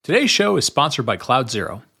Today's show is sponsored by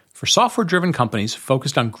CloudZero. For software-driven companies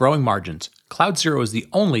focused on growing margins, CloudZero is the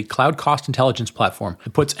only cloud cost intelligence platform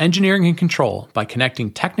that puts engineering in control by connecting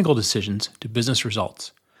technical decisions to business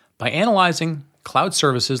results. By analyzing cloud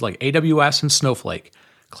services like AWS and Snowflake,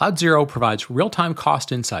 CloudZero provides real-time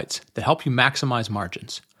cost insights that help you maximize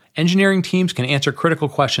margins. Engineering teams can answer critical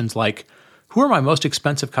questions like, who are my most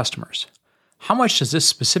expensive customers? How much does this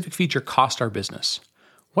specific feature cost our business?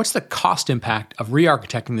 What's the cost impact of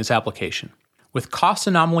re-architecting this application? With cost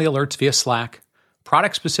anomaly alerts via Slack,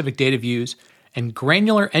 product-specific data views, and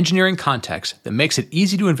granular engineering context that makes it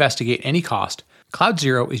easy to investigate any cost,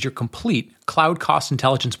 CloudZero is your complete cloud cost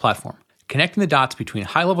intelligence platform, connecting the dots between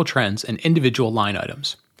high-level trends and individual line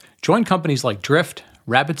items. Join companies like Drift,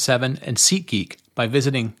 Rapid7, and SeatGeek by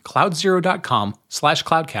visiting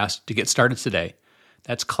cloudzero.com/cloudcast to get started today.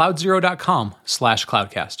 That's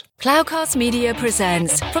cloudzero.com/cloudcast. Cloudcast Media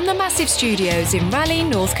presents from the massive studios in Raleigh,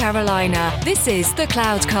 North Carolina. This is the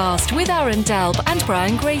Cloudcast with Aaron Delp and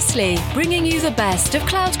Brian Gracely, bringing you the best of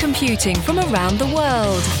cloud computing from around the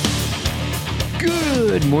world.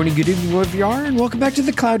 Good morning, good evening, wherever you are, and welcome back to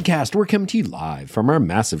the Cloudcast. We're coming to you live from our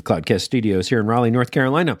massive Cloudcast studios here in Raleigh, North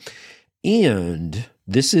Carolina. And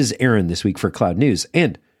this is Aaron this week for Cloud News.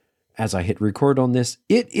 And as I hit record on this,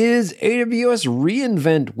 it is AWS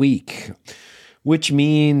reInvent week, which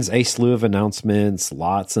means a slew of announcements,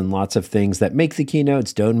 lots and lots of things that make the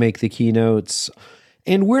keynotes, don't make the keynotes.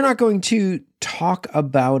 And we're not going to talk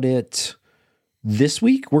about it this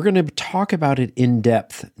week. We're going to talk about it in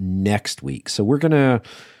depth next week. So we're going to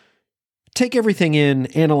take everything in,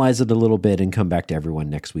 analyze it a little bit, and come back to everyone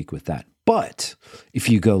next week with that. But if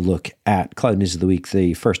you go look at Cloud News of the Week,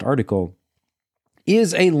 the first article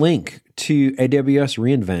is a link to AWS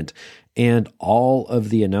reInvent and all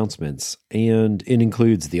of the announcements. And it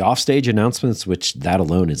includes the offstage announcements, which that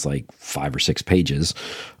alone is like 5 or 6 pages.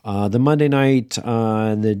 The Monday night,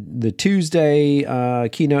 the Tuesday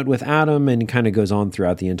keynote with Adam, and kind of goes on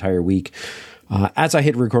throughout the entire week. As I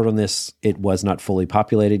hit record on this, it was not fully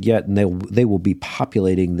populated yet, and they will be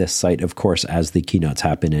populating this site, of course, as the keynotes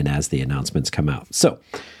happen and as the announcements come out. So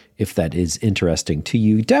if that is interesting to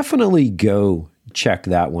you, definitely go check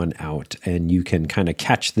that one out, and you can kind of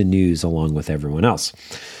catch the news along with everyone else.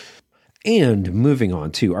 And moving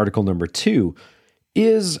on to article number 2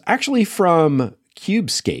 is actually from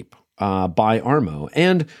Kubescape by Armo.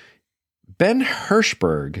 And Ben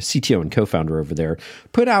Hirschberg, CTO and co-founder over there,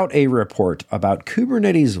 put out a report about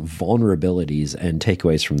Kubernetes vulnerabilities and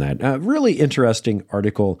takeaways from that. A really interesting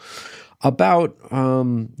article about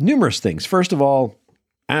numerous things. First of all,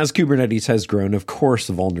 as Kubernetes has grown, of course,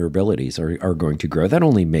 the vulnerabilities are going to grow. That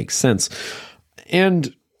only makes sense.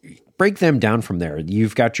 And break them down from there.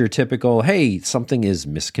 You've got your typical, hey, something is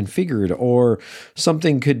misconfigured, or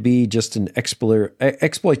something could be just an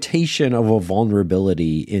exploitation of a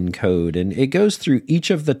vulnerability in code. And it goes through each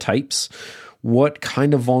of the types. What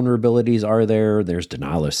kind of vulnerabilities are there? There's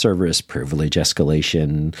denial of service, privilege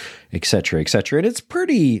escalation, et cetera, et cetera. And it's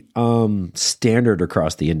pretty standard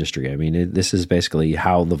across the industry. I mean, this is basically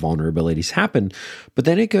how the vulnerabilities happen. But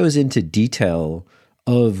then it goes into detail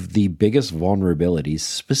of the biggest vulnerabilities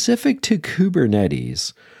specific to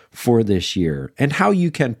Kubernetes for this year and how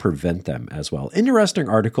you can prevent them as well. Interesting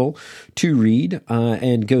article to read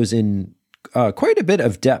and goes in quite a bit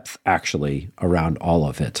of depth, actually, around all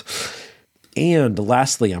of it. And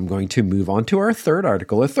lastly, I'm going to move on to our third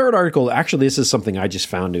article. A third article, actually, this is something I just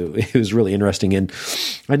found it was really interesting. And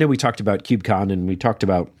I know we talked about KubeCon, and we talked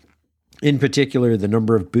about, in particular, the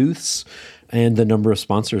number of booths and the number of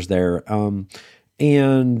sponsors there.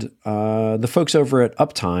 And the folks over at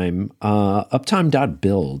Uptime,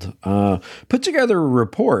 uptime.build, put together a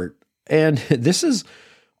report. And this is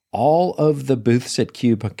all of the booths at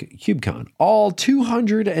KubeCon, all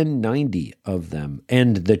 290 of them,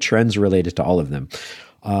 and the trends related to all of them.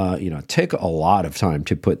 Take a lot of time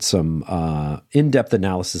to put some in-depth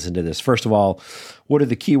analysis into this. First of all, what are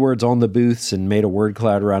the keywords on the booths, and made a word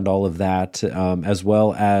cloud around all of that, as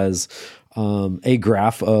well as a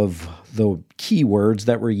graph of the keywords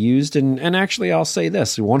that were used. And actually, I'll say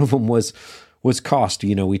this, one of them was cost.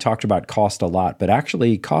 We talked about cost a lot, but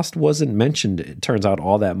actually cost wasn't mentioned, it turns out,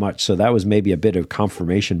 all that much. So that was maybe a bit of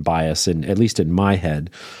confirmation bias, at least in my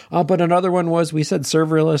head. But another one was, we said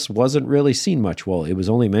serverless wasn't really seen much. Well, it was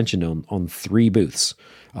only mentioned on 3 booths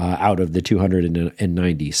out of the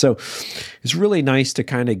 290. So it's really nice to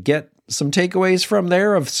kind of get some takeaways from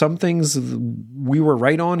there of some things we were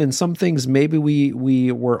right on and some things maybe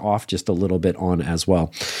we were off just a little bit on as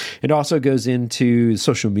well. It also goes into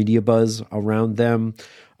social media buzz around them,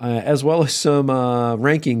 as well as some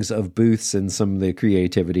rankings of booths and some of the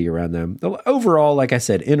creativity around them. Overall, like I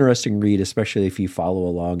said, interesting read, especially if you follow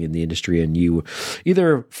along in the industry and you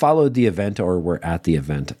either followed the event or were at the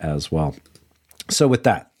event as well. So with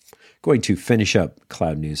that, going to finish up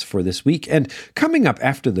cloud news for this week. And coming up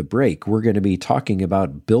after the break, we're going to be talking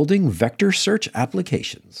about building vector search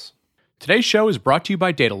applications. Today's show is brought to you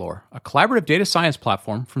by Datalore, a collaborative data science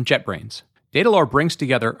platform from JetBrains. Datalore brings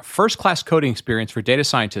together a first-class coding experience for data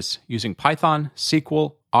scientists using Python,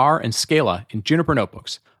 SQL, R, and Scala in Juniper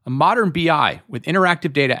Notebooks, a modern BI with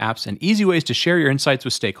interactive data apps and easy ways to share your insights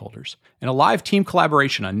with stakeholders, and a live team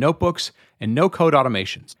collaboration on notebooks and no-code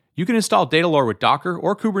automations. You can install Datalore with Docker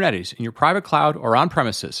or Kubernetes in your private cloud or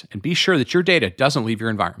on-premises and be sure that your data doesn't leave your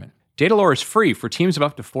environment. Datalore is free for teams of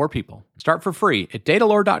up to 4 people. Start for free at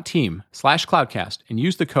datalore.team/cloudcast and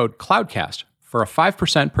use the code CLOUDCAST for a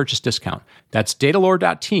 5% purchase discount. That's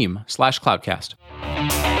datalore.team/cloudcast.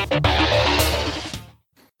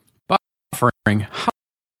 Buffering. How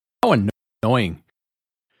annoying.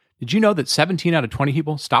 Did you know that 17 out of 20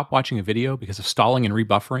 people stop watching a video because of stalling and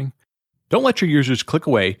rebuffering? Don't let your users click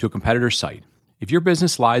away to a competitor's site. If your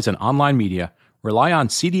business lies in online media, rely on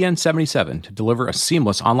CDN77 to deliver a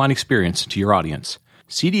seamless online experience to your audience.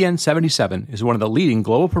 CDN77 is one of the leading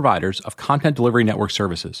global providers of content delivery network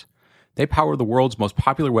services. They power the world's most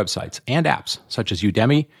popular websites and apps, such as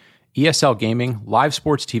Udemy, ESL Gaming, live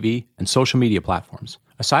sports TV, and social media platforms.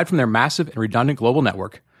 Aside from their massive and redundant global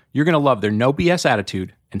network, you're going to love their no BS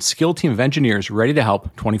attitude and skilled team of engineers ready to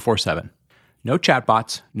help 24/7. No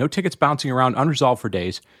chatbots, no tickets bouncing around unresolved for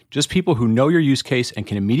days, just people who know your use case and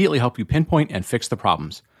can immediately help you pinpoint and fix the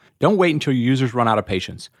problems. Don't wait until your users run out of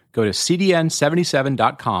patience. Go to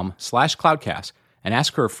cdn77.com/cloudcast and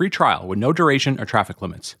ask for a free trial with no duration or traffic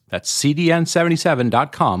limits. That's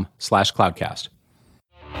cdn77.com/cloudcast.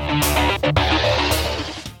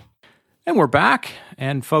 And we're back.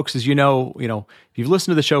 And folks, as you know, if you've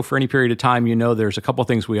listened to the show for any period of time, you know there's a couple of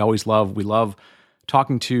things we always love. We love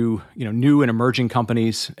talking to new and emerging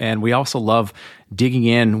companies, and we also love digging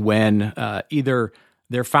in when either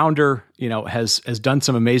their founder has done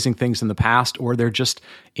some amazing things in the past, or they're just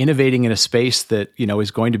innovating in a space that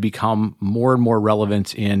is going to become more and more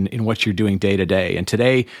relevant in what you're doing day to day. And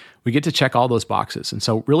today we get to check all those boxes. And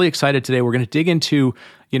so really excited today. We're going to dig into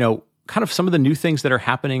kind of some of the new things that are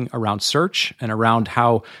happening around search and around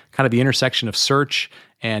how kind of the intersection of search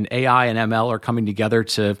and AI and ML are coming together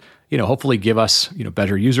to hopefully give us,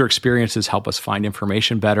 better user experiences, help us find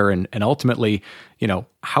information better. And ultimately,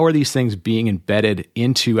 how are these things being embedded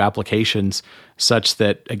into applications such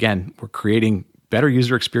that, again, we're creating better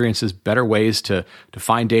user experiences, better ways to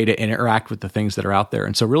find data and interact with the things that are out there.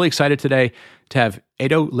 And so really excited today to have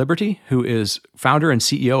Edo Liberty, who is founder and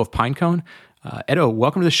CEO of Pinecone. Edo,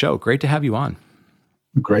 welcome to the show. Great to have you on.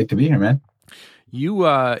 Great to be here, man. You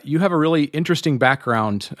have a really interesting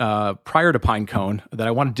background prior to Pinecone that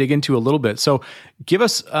I want to dig into a little bit. So give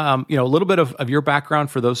us a little bit of your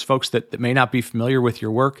background for those folks that may not be familiar with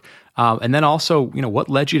your work, and then also what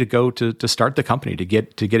led you to go to start the company to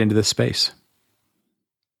get into this space.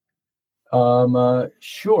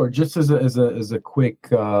 Sure. Just as a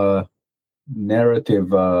quick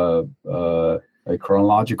narrative, a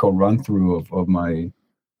chronological run through of my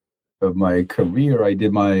career, I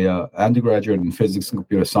did my undergraduate in physics and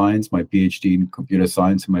computer science, my PhD in computer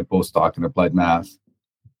science, and my postdoc in applied math.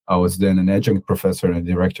 I was then an adjunct professor and a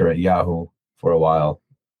director at Yahoo for a while,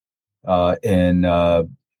 and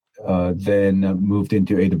then moved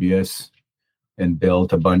into AWS and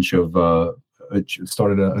built a bunch of,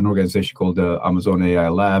 started an organization called Amazon AI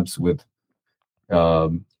Labs with a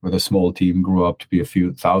small team, grew up to be a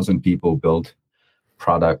few thousand people, built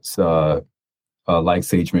products like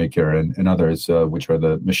SageMaker and others, which are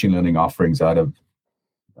the machine learning offerings out of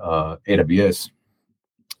AWS.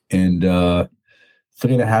 And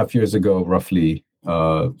 3.5 years ago, roughly,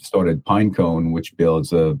 started Pinecone, which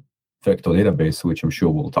builds a vector database, which I'm sure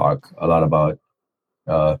we'll talk a lot about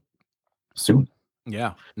soon.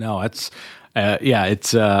 Yeah, no, it's the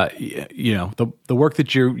work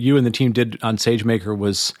that you and the team did on SageMaker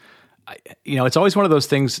was, it's always one of those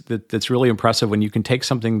things that's really impressive when you can take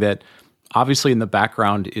something that obviously in the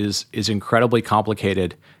background is incredibly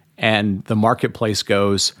complicated, and the marketplace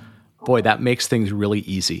goes, boy, that makes things really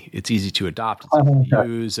easy. It's easy to adopt, it's easy to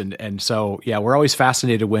use. And so, yeah, we're always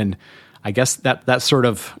fascinated when I guess that sort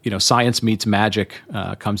of, science meets magic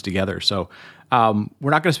comes together. So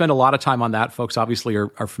We're not going to spend a lot of time on that. Folks obviously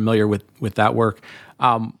are familiar with that work.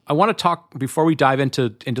 I want to talk, before we dive into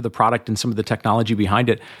the product and some of the technology behind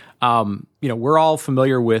it. We're all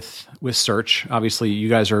familiar with search. Obviously, you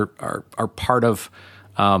guys are part of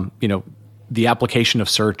the application of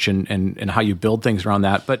search and how you build things around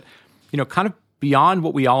that. But kind of beyond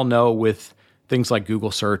what we all know with things like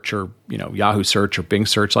Google search or Yahoo search or Bing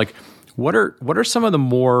search, like what are some of the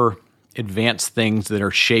more advanced things that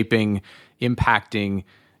are shaping, impacting,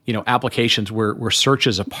 applications where search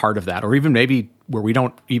is a part of that, or even maybe where we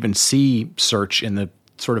don't even see search in the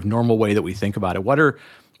sort of normal way that we think about it? What are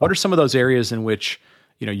some of those areas in which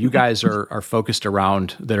you guys are focused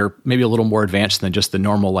around that are maybe a little more advanced than just the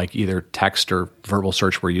normal, like either text or verbal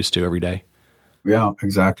search we're used to every day? Yeah,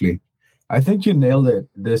 exactly. I think you nailed it.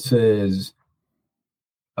 This is,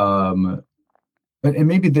 and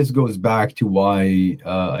maybe this goes back to why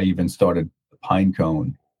I even started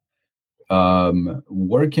Pinecone.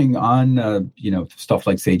 Working on stuff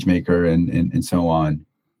like SageMaker and so on.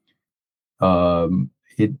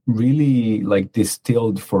 It really like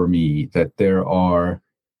distilled for me that there are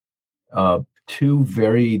two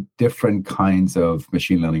very different kinds of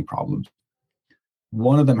machine learning problems.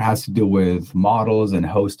 One of them has to do with models and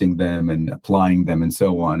hosting them and applying them and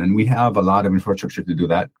so on. And we have a lot of infrastructure to do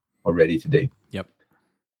that already today. Yep.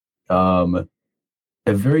 A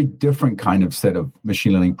very different kind of set of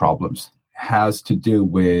machine learning problems has to do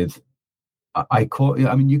with,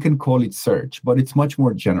 you can call it search, but it's much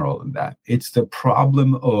more general than that. It's the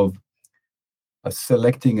problem of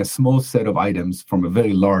selecting a small set of items from a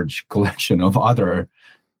very large collection of other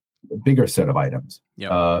bigger set of items.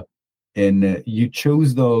 Yep. And you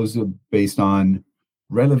choose those based on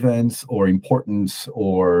relevance or importance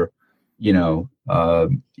or,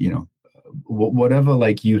 whatever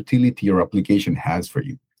like utility your application has for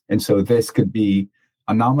you. And so this could be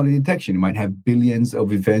anomaly detection. You might have billions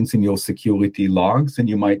of events in your security logs, and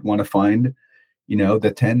you might want to find,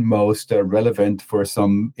 the 10 most relevant for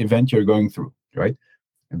some event you're going through, right?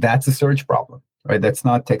 That's a search problem, right? That's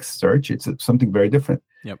not text search. It's something very different.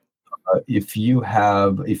 Yep. If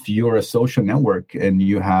you're a social network and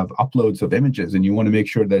you have uploads of images and you want to make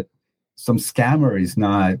sure that some scammer is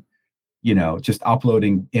not, just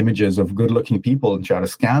uploading images of good-looking people and try to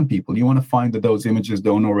scam people, you want to find that those images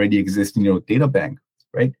don't already exist in your data bank,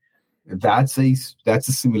 right? That's a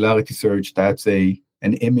similarity search. That's an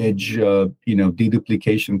image,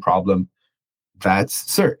 deduplication problem. That's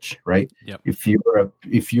search, right? Yep.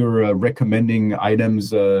 If you're recommending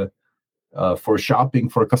items for shopping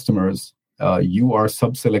for customers, you are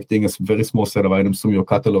sub-selecting a very small set of items from your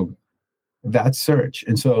catalog. That's search.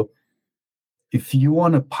 And so if you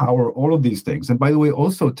want to power all of these things, and by the way,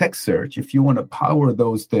 also text search, if you want to power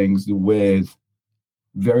those things with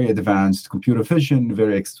very advanced computer vision,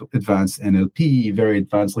 very advanced NLP, very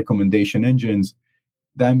advanced recommendation engines,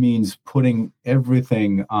 that means putting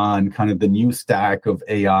everything on kind of the new stack of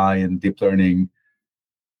AI and deep learning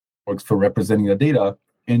works for representing the data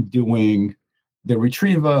and doing the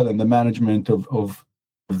retrieval and the management of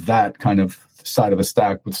that kind of side of a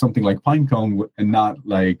stack with something like Pinecone, and not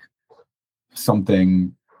like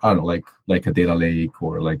something, I don't know, like a data lake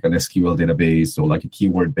or like an SQL database or like a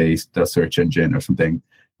keyword-based search engine or something,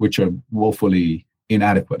 which are woefully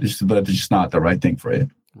inadequate. But it's just not the right thing for it.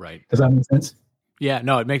 Right. Does that make sense? Yeah,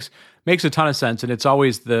 no, it makes a ton of sense. And it's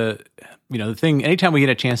always the thing, anytime we get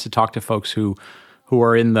a chance to talk to folks who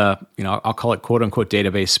are in the, I'll call it quote unquote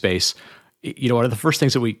database space, one of the first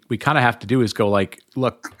things that we kind of have to do is go like,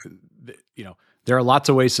 look, there are lots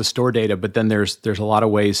of ways to store data, but then there's a lot of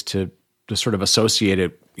ways to sort of associate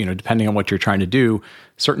it, depending on what you're trying to do.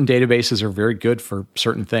 Certain databases are very good for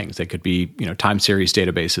certain things. They could be, time series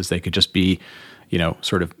databases. They could just be,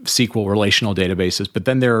 sort of SQL relational databases. But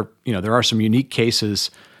then there are some unique cases,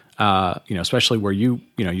 especially where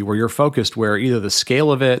where you're focused, where either the scale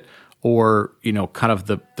of it or, kind of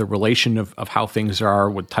the relation of how things are,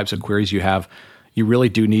 what types of queries you have, you really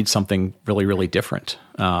do need something really, really different.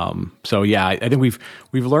 So yeah, I think we've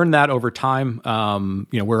learned that over time.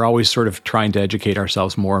 We're always sort of trying to educate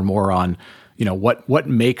ourselves more and more on, what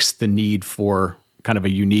makes the need for kind of a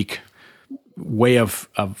unique way of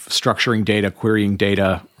structuring data, querying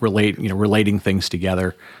data, relating things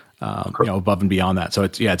together, above and beyond that. So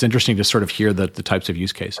it's interesting to sort of hear the types of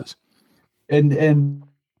use cases. And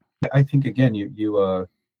I think again, you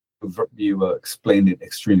explained it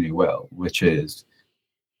extremely well, which is,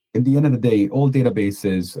 at the end of the day, all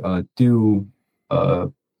databases do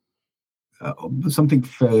something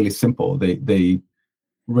fairly simple. They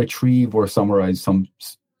retrieve or summarize some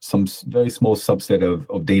very small subset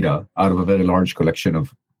of data out of a very large collection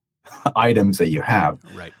of items that you have.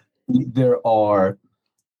 Right. there are,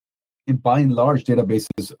 by and large,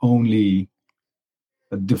 databases only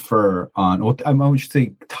differ on, or I should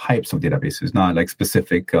say, types of databases, not like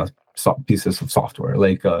specific pieces of software.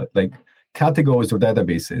 Like categories of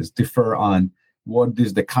databases differ on what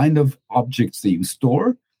is the kind of objects that you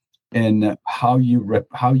store and how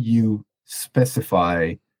you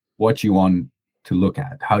specify what you want to look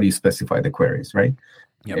at. How do you specify the queries, right?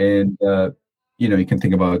 Yep. And you can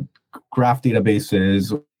think about graph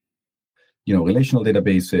databases, relational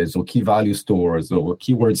databases, or key value stores, or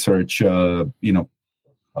keyword search,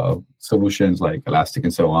 solutions like Elastic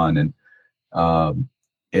and so on.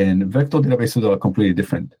 And vector databases are a completely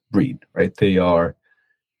different breed, right?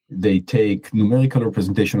 They take numerical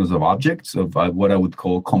representations of objects, of what I would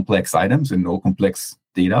call complex items and no complex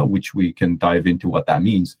data, which we can dive into what that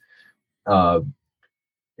means. And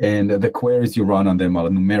the queries you run on them are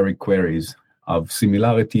numeric queries of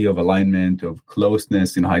similarity, of alignment, of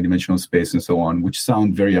closeness in high dimensional space, and so on, which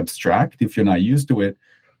sound very abstract if you're not used to it.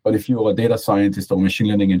 But if you're a data scientist or machine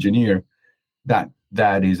learning engineer, that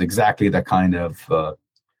is exactly the kind of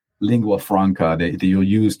lingua franca that you're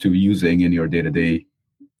used to using in your day-to-day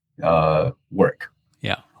work.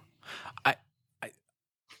 Yeah.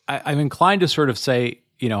 I'm inclined to sort of say,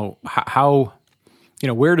 how,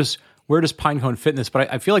 where does Pinecone fit in this?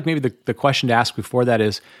 But I feel like maybe the question to ask before that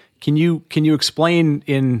is, can you explain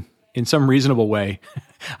in some reasonable way?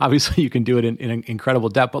 Obviously, you can do it in incredible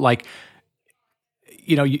depth, but like,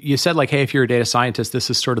 you said like, hey, if you're a data scientist, this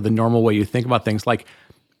is sort of the normal way you think about things. Like,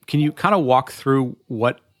 can you kind of walk through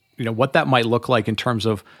what that might look like in terms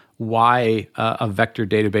of why a vector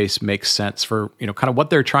database makes sense for, kind of what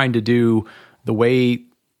they're trying to do, the way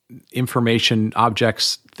information,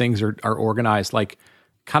 objects, things are organized, like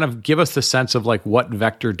kind of give us the sense of like what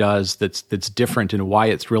vector does that's different and why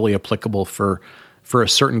it's really applicable for a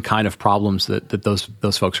certain kind of problems that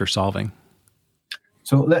those folks are solving.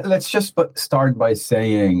 So let's just start by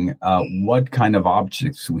saying what kind of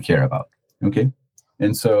objects we care about, okay?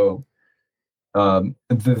 And so the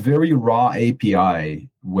very raw API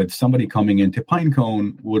with somebody coming into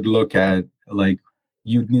Pinecone would look at, like,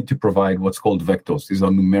 you'd need to provide what's called vectors. These are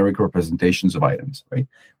numeric representations of items, right?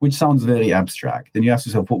 Which sounds very abstract. And you ask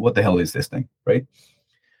yourself, what the hell is this thing, right?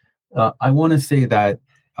 I want to say that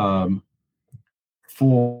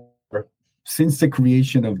since the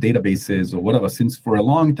creation of databases or whatever, since for a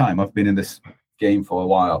long time, I've been in this game for a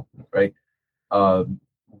while, right?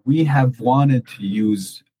 We have wanted to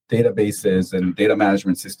use databases and data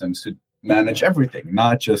management systems to manage everything,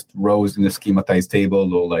 not just rows in a schematized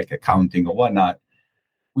table or like accounting or whatnot.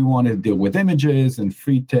 We wanted to deal with images and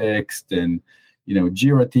free text and,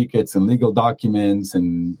 JIRA tickets and legal documents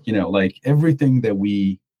and, like everything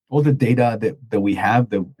all the data that we have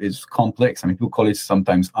that is complex. I mean, people call it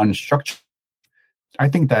sometimes unstructured. I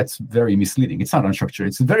think that's very misleading. It's not unstructured.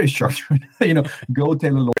 It's very structured. Go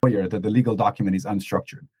tell a lawyer that the legal document is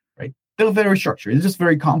unstructured, right? They're very structured. It's just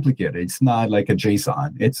very complicated. It's not like a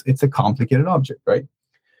JSON. It's a complicated object, right?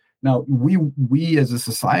 Now, we as a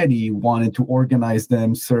society wanted to organize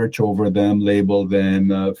them, search over them, label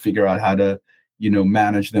them, figure out how to,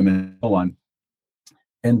 manage them and so on.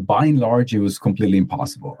 And by and large, it was completely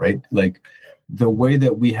impossible, right? Like the way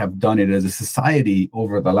that we have done it as a society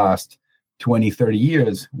over the last 20, 30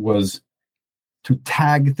 years was to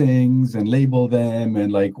tag things and label them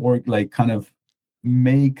and kind of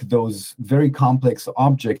make those very complex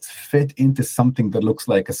objects fit into something that looks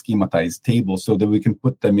like a schematized table so that we can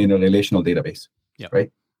put them in a relational database,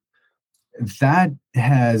 right? That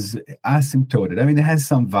has asymptoted. I mean, it has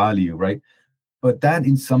some value, right? But that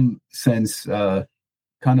in some sense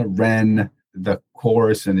kind of ran the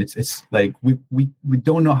course, and it's like we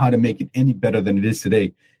don't know how to make it any better than it is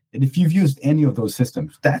today. And if you've used any of those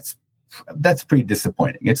systems, that's pretty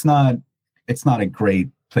disappointing. It's not a great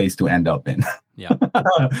place to end up in. Yeah.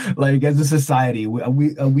 Like as a society,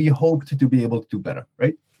 we hoped to be able to do better,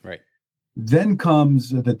 right? Right. Then comes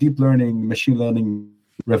the deep learning, machine learning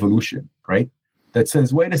revolution, right? That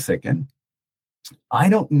says, wait a second, I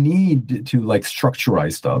don't need to like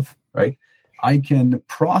structurize stuff, right? I can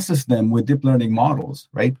process them with deep learning models,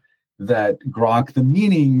 right? That grok the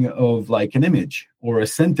meaning of like an image or a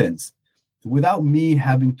sentence without me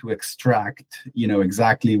having to extract,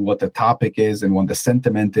 exactly what the topic is and what the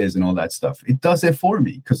sentiment is and all that stuff. It does it for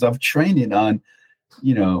me because I've trained it on,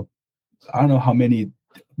 I don't know how many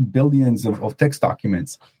billions of text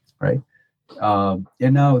documents, right? And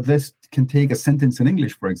now this can take a sentence in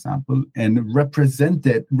English, for example, and represent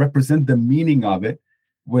the meaning of it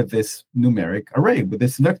with this numeric array, with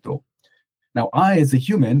this vector. Now, I, as a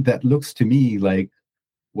human, that looks to me like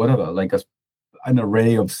whatever, like an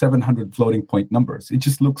array of 700 floating point numbers. It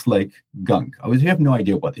just looks like gunk. You have no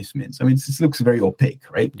idea what this means. I mean, this looks very opaque,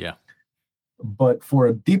 right? Yeah. But for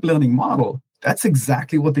a deep learning model, that's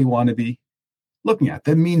exactly what they want to be looking at.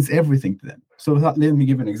 That means everything to them. So let me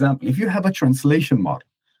give an example. If you have a translation model,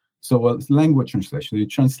 so a language translation, you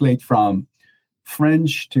translate from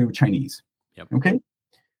French to Chinese. Yep. Okay.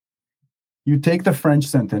 You take the French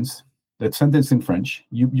sentence, that sentence in French,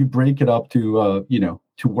 you break it up to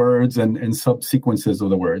to words and subsequences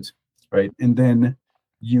of the words, right? And then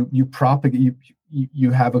you propagate,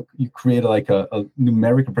 you create like a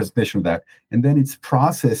numeric representation of that, and then it's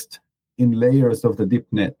processed in layers of the deep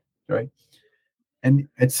net, right? And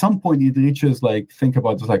at some point it reaches, like, think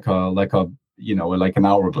about it like an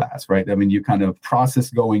hourglass, right? I mean, you kind of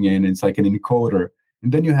process going in, it's like an encoder,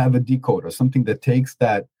 and then you have a decoder, something that takes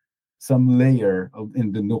that some layer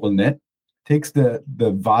in the neural net, takes the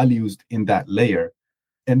values in that layer,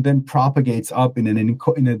 and then propagates up in a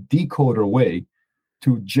decoder way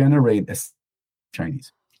to generate a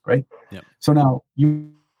Chinese, right? Yep. So now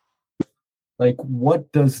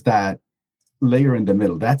what does that layer in the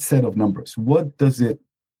middle, that set of numbers, what does it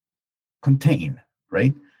contain,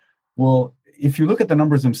 right? Well, if you look at the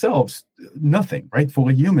numbers themselves, nothing, right?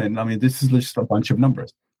 For a human, I mean, this is just a bunch of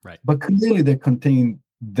numbers, right? But clearly they contain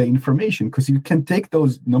the information, because you can take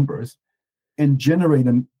those numbers and generate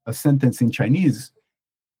a sentence in Chinese,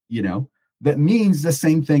 that means the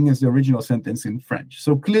same thing as the original sentence in French.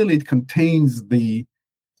 So clearly it contains the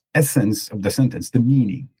essence of the sentence, the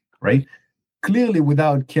meaning, right? Clearly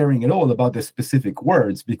without caring at all about the specific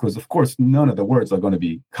words, because of course none of the words are going to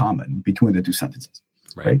be common between the two sentences,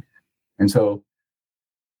 right? And so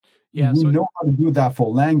we know how to do that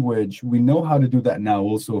for language. We know how to do that now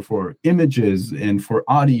also for images and for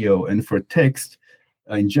audio and for text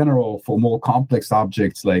in general, for more complex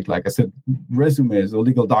objects like I said, resumes or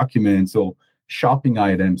legal documents or shopping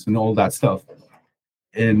items and all that stuff.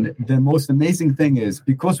 And the most amazing thing is,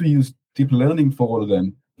 because we use deep learning for all of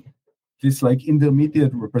them, this like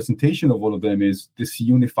intermediate representation of all of them is this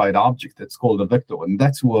unified object that's called a vector. And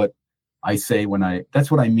that's what I say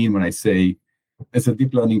that's what I mean when I say, as a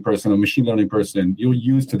deep learning person or machine learning person, you're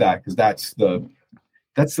used to that, because that's the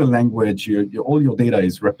language all your data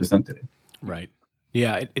is represented in. Right.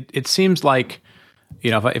 Yeah. It seems like,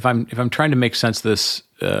 if I'm trying to make sense of this,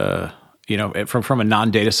 from a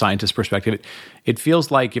non-data scientist perspective, it feels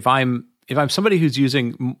like if I'm somebody who's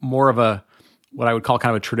using more of what I would call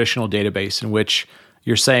kind of a traditional database, in which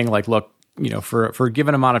you're saying, like, look, for a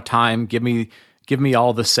given amount of time, give me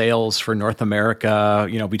all the sales for North America,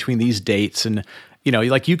 between these dates. And,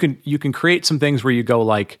 like you can create some things where you go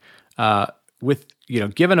like, with,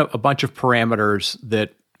 given a bunch of parameters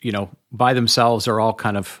that, by themselves are all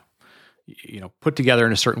kind of, put together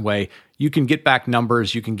in a certain way, you can get back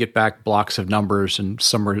numbers, you can get back blocks of numbers and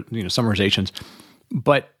summarizations.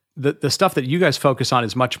 But the stuff that you guys focus on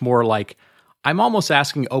is much more like, I'm almost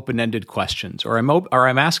asking open-ended questions, or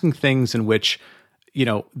I'm asking things in which,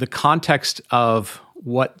 the context of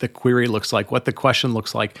what the query looks like, what the question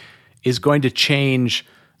looks like, is going to change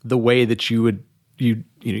the way that you'd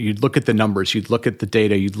look at the numbers, you'd look at the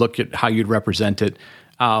data, you'd look at how you'd represent it.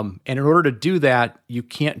 And in order to do that, you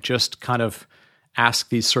can't just kind of ask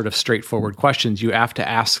these sort of straightforward questions. You have to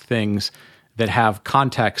ask things that have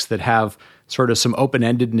context, that have sort of some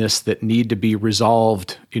open-endedness, that need to be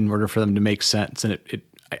resolved in order for them to make sense. And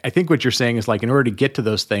I think what you're saying is, like, in order to get to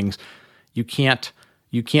those things, you can't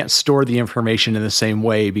store the information in the same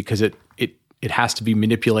way, because it has to be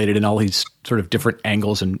manipulated in all these sort of different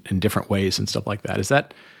angles and different ways and stuff like that. Is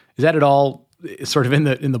that at all sort of in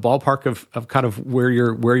the ballpark of kind of where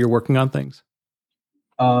you're working on things?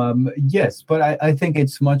 Yes, but I think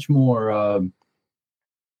it's much more.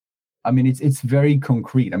 It's very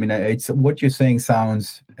concrete. It's what you're saying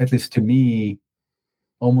sounds, at least to me,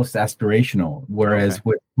 almost aspirational. Whereas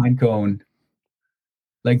with Pinecone,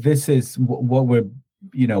 like, this is what we're,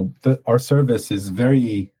 our service is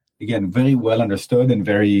very well understood and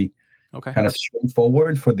very kind of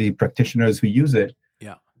straightforward for the practitioners who use it.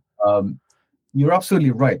 Yeah. You're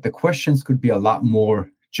absolutely right. The questions could be a lot more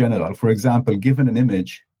general. For example, given an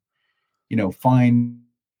image, find,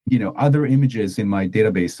 other images in my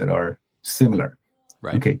database that are similar.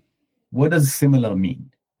 Right. Okay. What does similar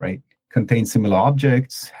mean? Right. Contain similar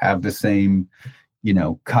objects, have the same,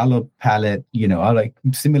 color palette, like,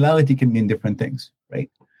 similarity can mean different things. Right.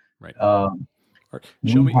 Right.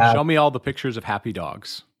 Show me all the pictures of happy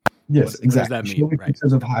dogs. Yes, exactly. What does that mean? Show me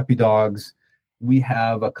pictures of happy dogs. We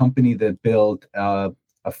have a company that built a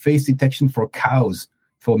face detection for cows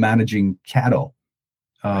for managing cattle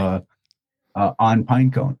on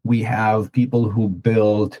Pinecone. We have people who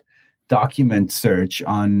build document search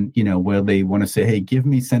on, where they want to say, hey, give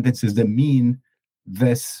me sentences that mean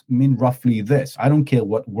roughly this. I don't care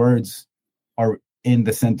what words are in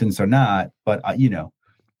the sentence or not, but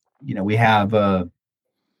we have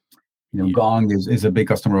Gong is a big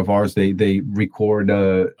customer of ours. They record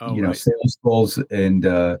right. sales calls and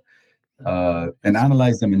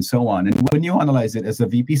analyze them and so on. And when you analyze it as a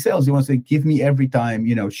VP sales, you want to say, give me every time,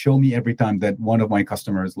 show me every time that one of my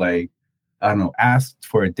customers, asked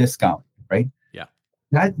for a discount, right? Yeah.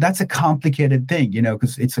 That's a complicated thing,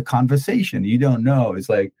 because it's a conversation. You don't know. It's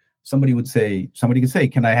like somebody could say,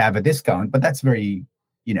 can I have a discount? But that's very,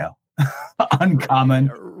 uncommon.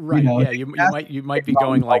 Right. You might be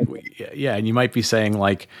going like, and you might be saying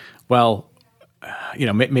like, well,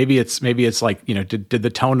 maybe it's like, did the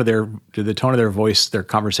tone of their voice, their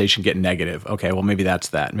conversation get negative? Okay, well, maybe that's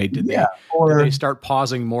that. Maybe did they start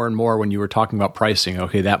pausing more and more when you were talking about pricing?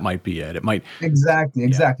 Okay, that might be it. It might exactly.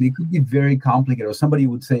 It could be very complicated. Or somebody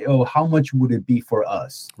would say, "Oh, how much would it be for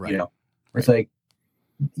us?" Right. It's like,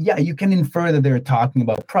 yeah, you can infer that they're talking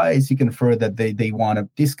about price. You can infer that they want a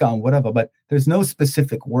discount, whatever. But there's no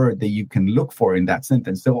specific word that you can look for in that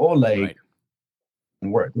sentence. They're all like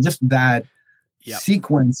word. Just that. Yep.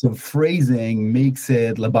 Sequence of phrasing makes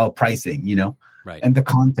it about pricing, right, and the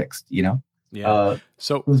context, Yeah.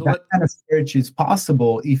 So that kind of search is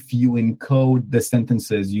possible if you encode the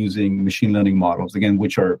sentences using machine learning models, again,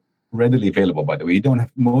 which are readily available. By the way,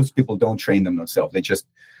 most people don't train them themselves. They just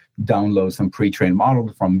download some pre-trained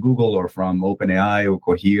model from Google or from OpenAI or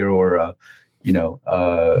Cohere or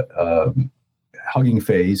Hugging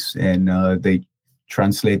Face, and they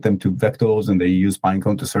translate them to vectors and they use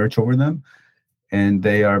Pinecone to search over them. And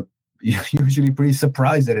they are usually pretty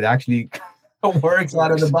surprised that it actually works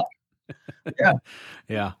out of the box. Yeah.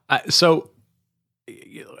 Yeah. So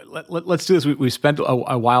let's do this. We spent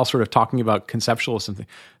a while sort of talking about conceptual something.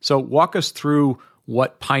 So walk us through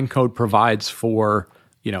what Pinecone provides for,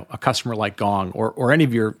 a customer like Gong or any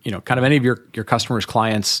of your, any of your customers,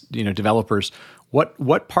 clients, developers.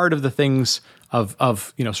 What part of the things of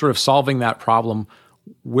sort of solving that problem,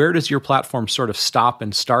 where does your platform sort of stop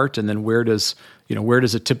and start? And then where does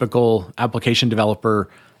a typical application developer,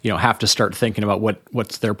 have to start thinking about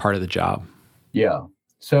what's their part of the job? Yeah.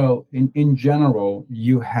 So in general,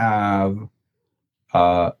 you have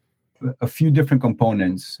a few different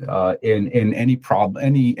components in any problem,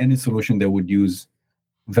 any solution that would use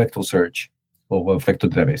vector search or a vector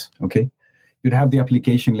database. Okay. You'd have the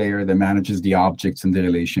application layer that manages the objects and the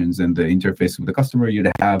relations and the interface with the customer.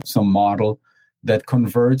 You'd have some model that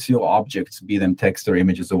converts your objects, be them text or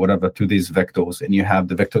images or whatever, to these vectors. And you have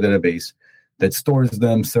the vector database that stores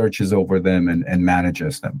them, searches over them, and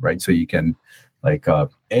manages them, right? So you can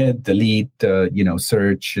add, delete,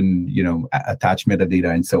 search, and, attach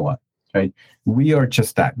metadata and so on, right? We are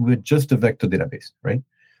just that. We're just a vector database, right?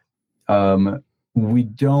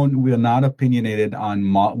 We're not opinionated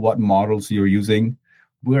on what models you're using.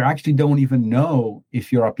 We actually don't even know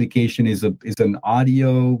if your application is an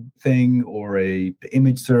audio thing or a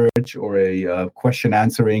image search or a question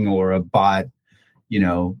answering or a bot,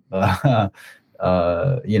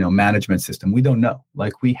 management system. We don't know.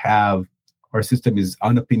 Our system is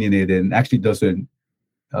unopinionated and actually doesn't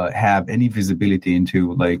have any visibility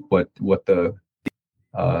into what the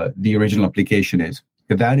original application is.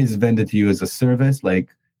 If that is vended to you as a service, in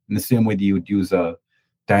the same way that you would use a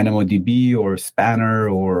DynamoDB or Spanner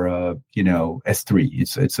or S3.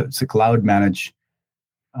 It's a cloud managed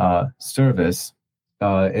service,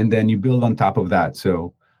 and then you build on top of that.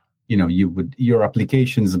 So, your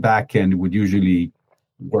application's backend would usually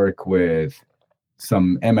work with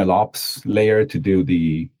some MLOps layer to do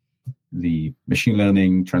the machine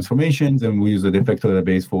learning transformations, and we use a vector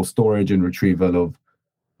database for storage and retrieval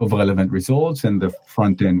of relevant results, and the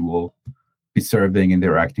front end will be serving and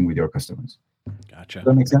interacting with your customers. Gotcha. Does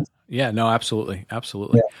that make sense? Yeah, no, absolutely.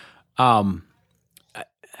 Absolutely. Yeah.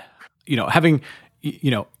 Having,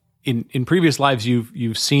 in previous lives,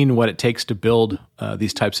 you've seen what it takes to build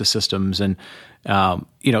these types of systems. And,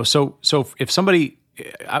 so if somebody,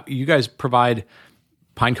 you guys provide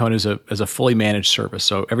Pinecone as a fully managed service,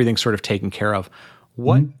 so everything's sort of taken care of.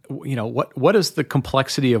 What does the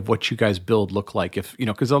complexity of what you guys build look like? If,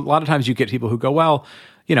 because a lot of times you get people who go, well,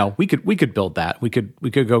 we could build that. We could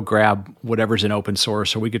go grab whatever's in open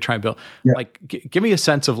source, or we could try and build. Yeah. Give me a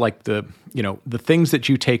sense of the things that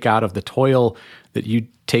you take out of the toil that you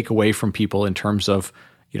take away from people in terms of,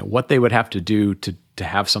 what they would have to do to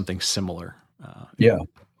have something similar. Yeah.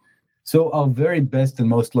 So our very best and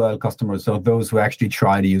most loyal customers are those who actually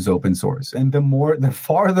try to use open source. And the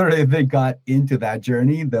farther they got into that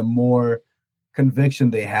journey, the more conviction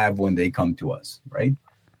they have when they come to us, right?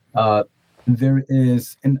 There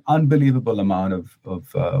is an unbelievable amount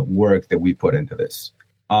of work that we put into this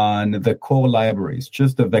on the core libraries,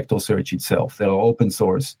 just the vector search itself. They're open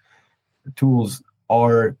source tools.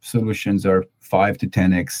 Our solutions are 5 to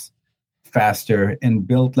 10x faster and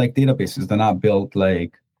built like databases. They're not built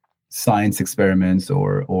like science experiments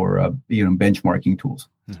or benchmarking tools,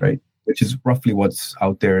 right? Which is roughly what's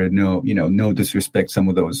out there. No disrespect. Some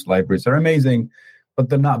of those libraries are amazing, but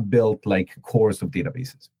they're not built like cores of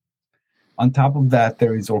databases. On top of that,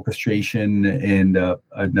 there is orchestration and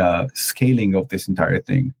scaling of this entire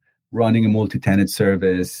thing, running a multi-tenant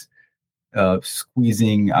service,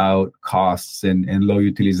 squeezing out costs and low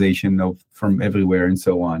utilization from everywhere and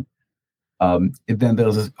so on. And then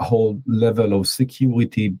there's a whole level of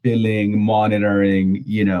security, billing, monitoring,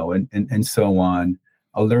 and so on,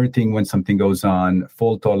 alerting when something goes on,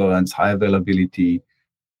 fault tolerance, high availability.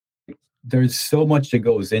 There's so much that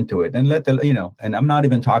goes into it. And and I'm not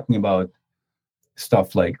even talking about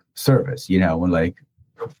stuff like service, when like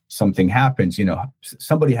something happens,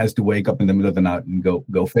 somebody has to wake up in the middle of the night and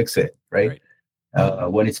go fix it, right?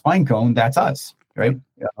 When it's Pinecone, that's us, right?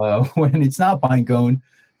 When it's not Pinecone,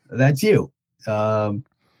 that's you. And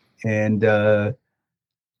the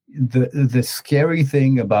scary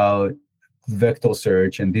thing about vector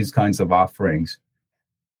search and these kinds of offerings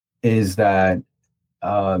is that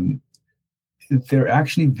they're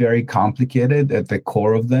actually very complicated at the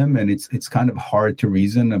core of them, and it's kind of hard to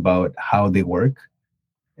reason about how they work.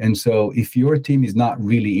 And so if your team is not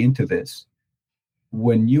really into this,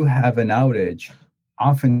 when you have an outage,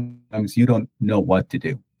 oftentimes you don't know what to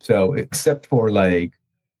do. So except for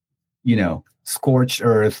scorched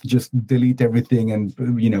earth, just delete everything and,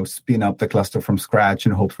 spin up the cluster from scratch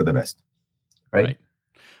and hope for the best. Right.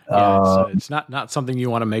 Yeah, it's not something you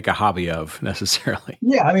want to make a hobby of necessarily.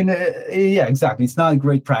 Yeah, I mean, exactly. It's not a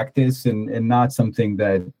great practice and not something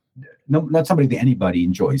that not somebody that anybody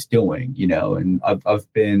enjoys doing, And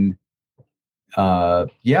I've been, I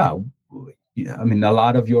mean, a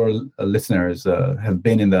lot of your listeners have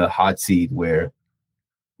been in the hot seat where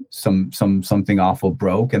something awful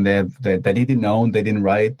broke and they didn't own, they didn't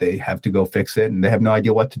write, they have to go fix it, and they have no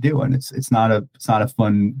idea what to do, and it's not a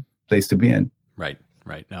fun place to be in.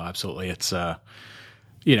 Right. No, absolutely. It's it's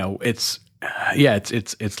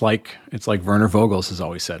like Werner Vogels has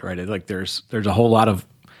always said, right? Like there's a whole lot of,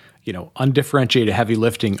 undifferentiated heavy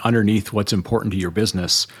lifting underneath what's important to your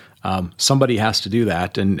business. Somebody has to do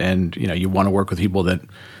that. And you want to work with people that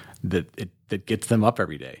gets them up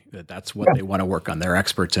every day. That's what they want to work on. They're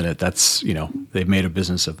experts in it. That's, they've made a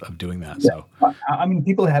business of doing that. Yeah. So, I mean,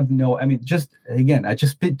 people have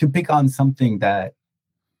to pick on something that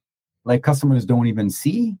like customers don't even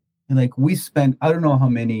see. And like we spend, I don't know how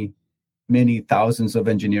many thousands of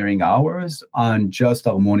engineering hours on just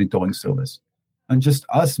our monitoring service, and just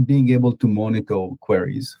us being able to monitor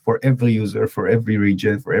queries for every user, for every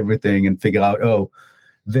region, for everything, and figure out,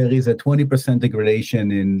 there is a 20%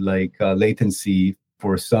 degradation in latency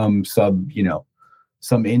for some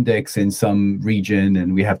index in some region,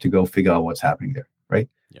 and we have to go figure out what's happening there, right?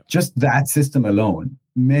 Yep. Just that system alone,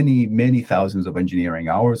 many thousands of engineering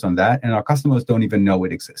hours on that, and our customers don't even know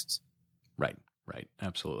it exists. Right.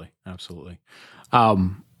 Absolutely.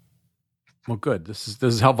 Well, good. This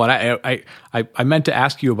is helpful. And I meant to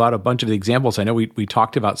ask you about a bunch of the examples. I know we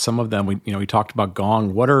talked about some of them. We talked about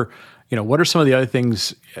Gong. What are some of the other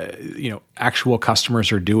things actual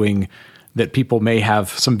customers are doing that people may have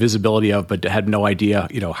some visibility of, but had no idea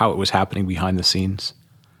how it was happening behind the scenes?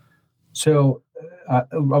 So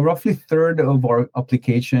roughly a third of our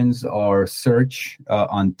applications are search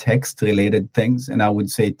on text related things, and I would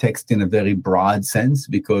say text in a very broad sense,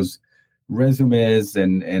 because resumes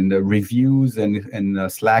and reviews and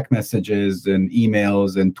Slack messages and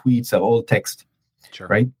emails and tweets are all text, sure,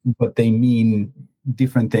 right? But they mean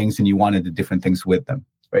different things, and you wanted the different things with them,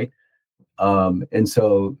 right? And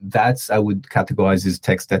so I would categorize as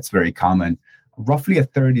text. That's very common. Roughly a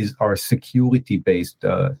third is our security-based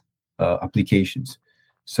applications.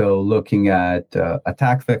 So looking at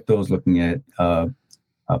attack vectors, looking at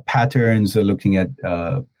patterns, looking at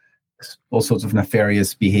all sorts of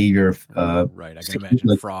nefarious behavior. Right, I can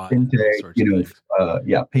imagine fraud,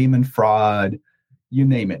 fintech, payment fraud, you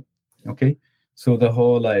name it. Okay, so the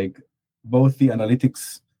whole both the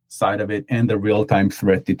analytics side of it and the real-time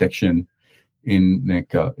threat detection in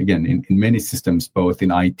in many systems, both in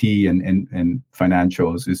IT and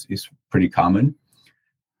financials, is pretty common.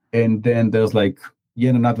 And then there's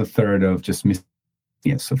yet another third of just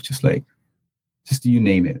just you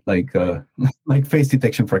name it, like face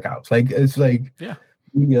detection for cows. It's a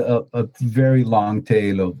very long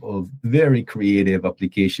tail of very creative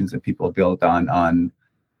applications that people built on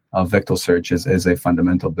vector search as a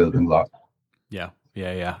fundamental building block. Yeah.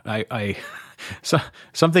 I so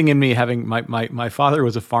something in me, having my father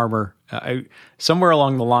was a farmer. Somewhere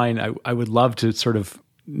along the line, I would love to sort of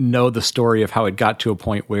know the story of how it got to a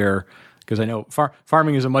point where, because I know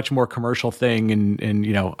farming is a much more commercial thing and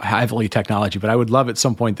heavily technology, but I would love at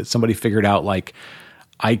some point that somebody figured out, like,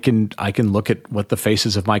 I can look at what the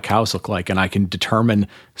faces of my cows look like, and I can determine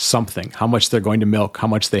something, how much they're going to milk, how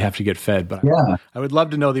much they have to get fed. But yeah, I would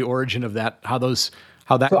love to know the origin of that, how that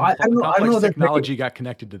so I know technology got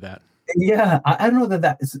connected to that. Yeah, I don't know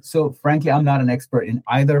that is, so frankly, I'm not an expert in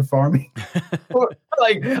either farming.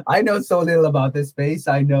 Like, I know so little about this space.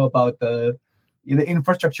 I know about the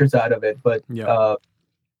infrastructure side of it, but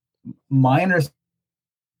my understanding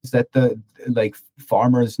is that the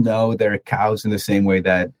farmers know their cows in the same way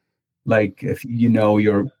that, like, if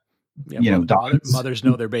your dogs, mothers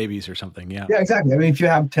know their babies or something. Yeah, exactly. I mean, if you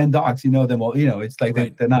have 10 dogs, you know them all. It's like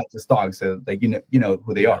they're not just dogs. They're like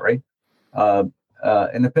who they are, right?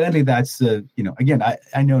 And apparently that's again,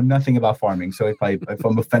 I know nothing about farming, so if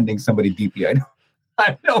I'm offending somebody deeply,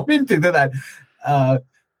 I don't mean to do that.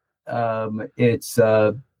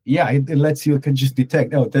 It lets you can just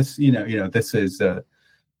detect, this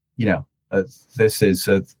this is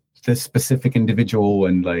this specific individual,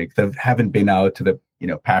 and like they haven't been out to the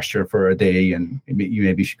pasture for a day, and you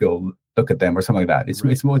maybe should go look at them or something like that.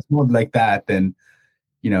 It's more like that than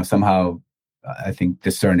somehow I think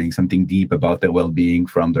discerning something deep about their well-being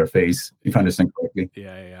from their face, if I understand correctly.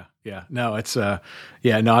 Yeah. No, it's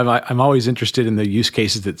I'm always interested in the use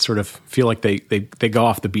cases that sort of feel like they go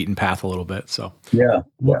off the beaten path a little bit. So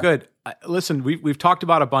good. Listen, we've talked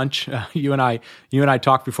about a bunch. You and I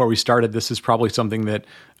talked before we started. This is probably something that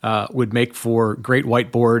would make for great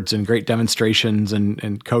whiteboards and great demonstrations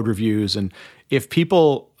and code reviews. And if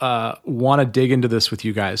people want to dig into this with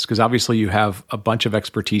you guys, because obviously you have a bunch of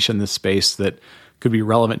expertise in this space that could be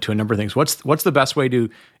relevant to a number of things. What's the best way to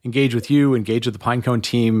engage with you, engage with the Pinecone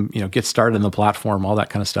team, get started in the platform, all that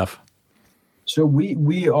kind of stuff? So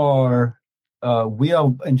we are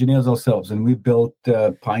engineers ourselves, and we built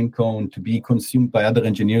Pinecone to be consumed by other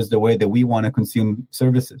engineers the way that we want to consume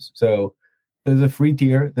services. So there's a free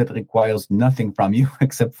tier that requires nothing from you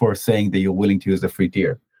except for saying that you're willing to use the free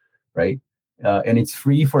tier, right? And it's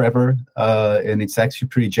free forever, and it's actually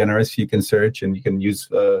pretty generous. You can search and you can use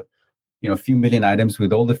a few million items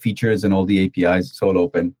with all the features and all the APIs. It's all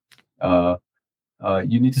open.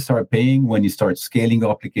 You need to start paying when you start scaling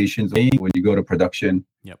your applications, when you go to production.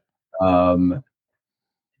 Yep.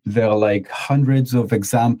 There are like hundreds of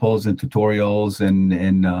examples and tutorials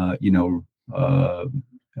and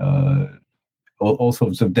all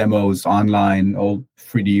sorts of demos online, all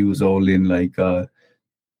free to use, all in like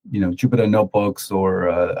Jupyter notebooks or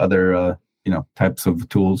other types of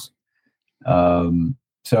tools. Just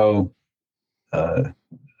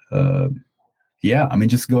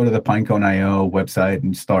go to the Pinecone.io website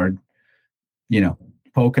and start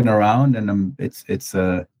poking around, and it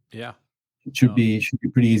should be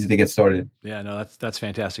pretty easy to get started. Yeah, no, that's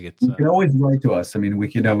fantastic. You can always write to us. I mean, we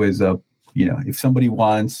can always if somebody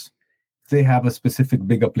wants, if they have a specific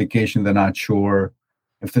big application, they're not sure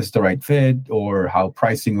if this is the right fit or how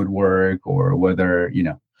pricing would work, or whether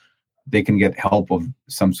they can get help of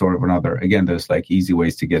some sort or another. Again, there's like easy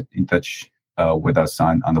ways to get in touch with us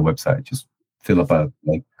on the website. Just fill up a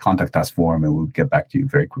contact us form, and we'll get back to you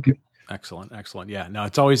very quickly. Excellent. Yeah, no,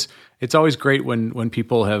 it's always great when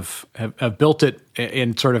people have built it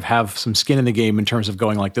and sort of have some skin in the game in terms of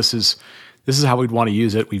going like, this is how we'd want to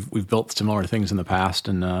use it. We've built similar things in the past,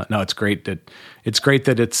 and it's great that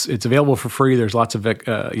it's available for free. There's lots of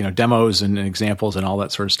demos and examples and all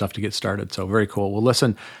that sort of stuff to get started. So very cool. Well,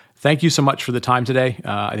 listen, thank you so much for the time today.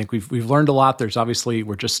 I think we've learned a lot. There's obviously,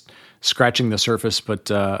 we're just scratching the surface,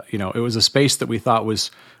 but it was a space that we thought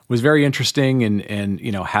was very interesting and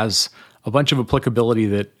has a bunch of applicability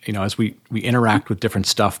that, as we interact with different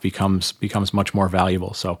stuff becomes much more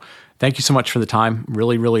valuable. So thank you so much for the time.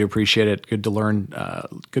 Really, really appreciate it. Good to learn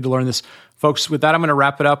this. Folks, with that, I'm going to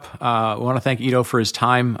wrap it up. I want to thank Ido for his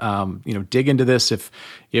time. Dig into this. If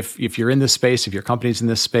you're in this space, if your company's in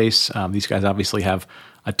this space, these guys obviously have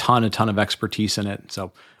a ton of expertise in it.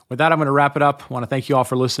 So with that, I'm going to wrap it up. I want to thank you all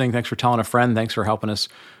for listening. Thanks for telling a friend. Thanks for helping us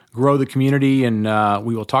grow the community, and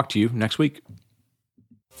we will talk to you next week.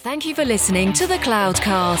 Thank you for listening to The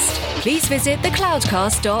Cloudcast. Please visit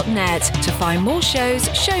thecloudcast.net to find more shows,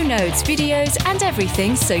 show notes, videos, and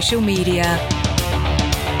everything social media.